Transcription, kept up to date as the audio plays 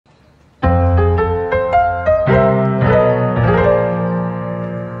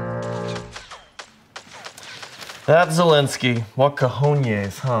That's Zelensky. What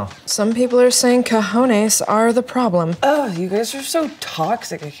cojones, huh? Some people are saying cojones are the problem. Oh, you guys are so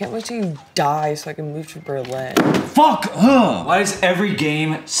toxic. I can't wait till you die so I can move to Berlin. Fuck! Why does every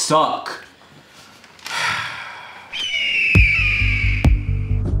game suck?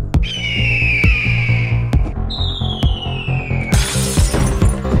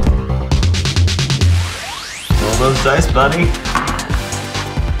 Roll those dice, buddy.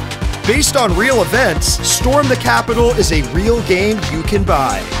 Based on real events, Storm the Capitol is a real game you can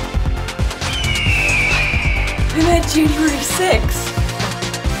buy. We met January 6th.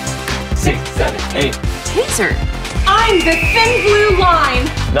 6, 7, 8. Taser. I'm the thin blue line.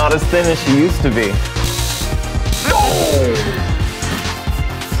 Not as thin as she used to be.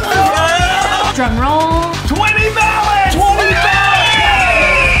 Drum roll. 20 ballots! 20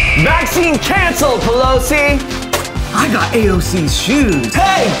 ballots! Vaccine canceled, Pelosi! I got AOC's shoes.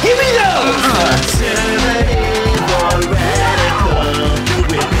 Hey, give me those!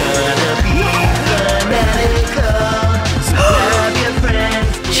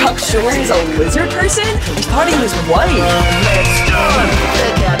 Chuck Schumer is a lizard person? I thought he was white.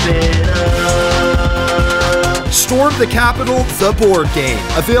 Storm the Capitol, the board game.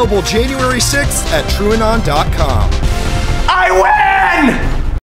 Available January 6th at TrueAnon.com. I win!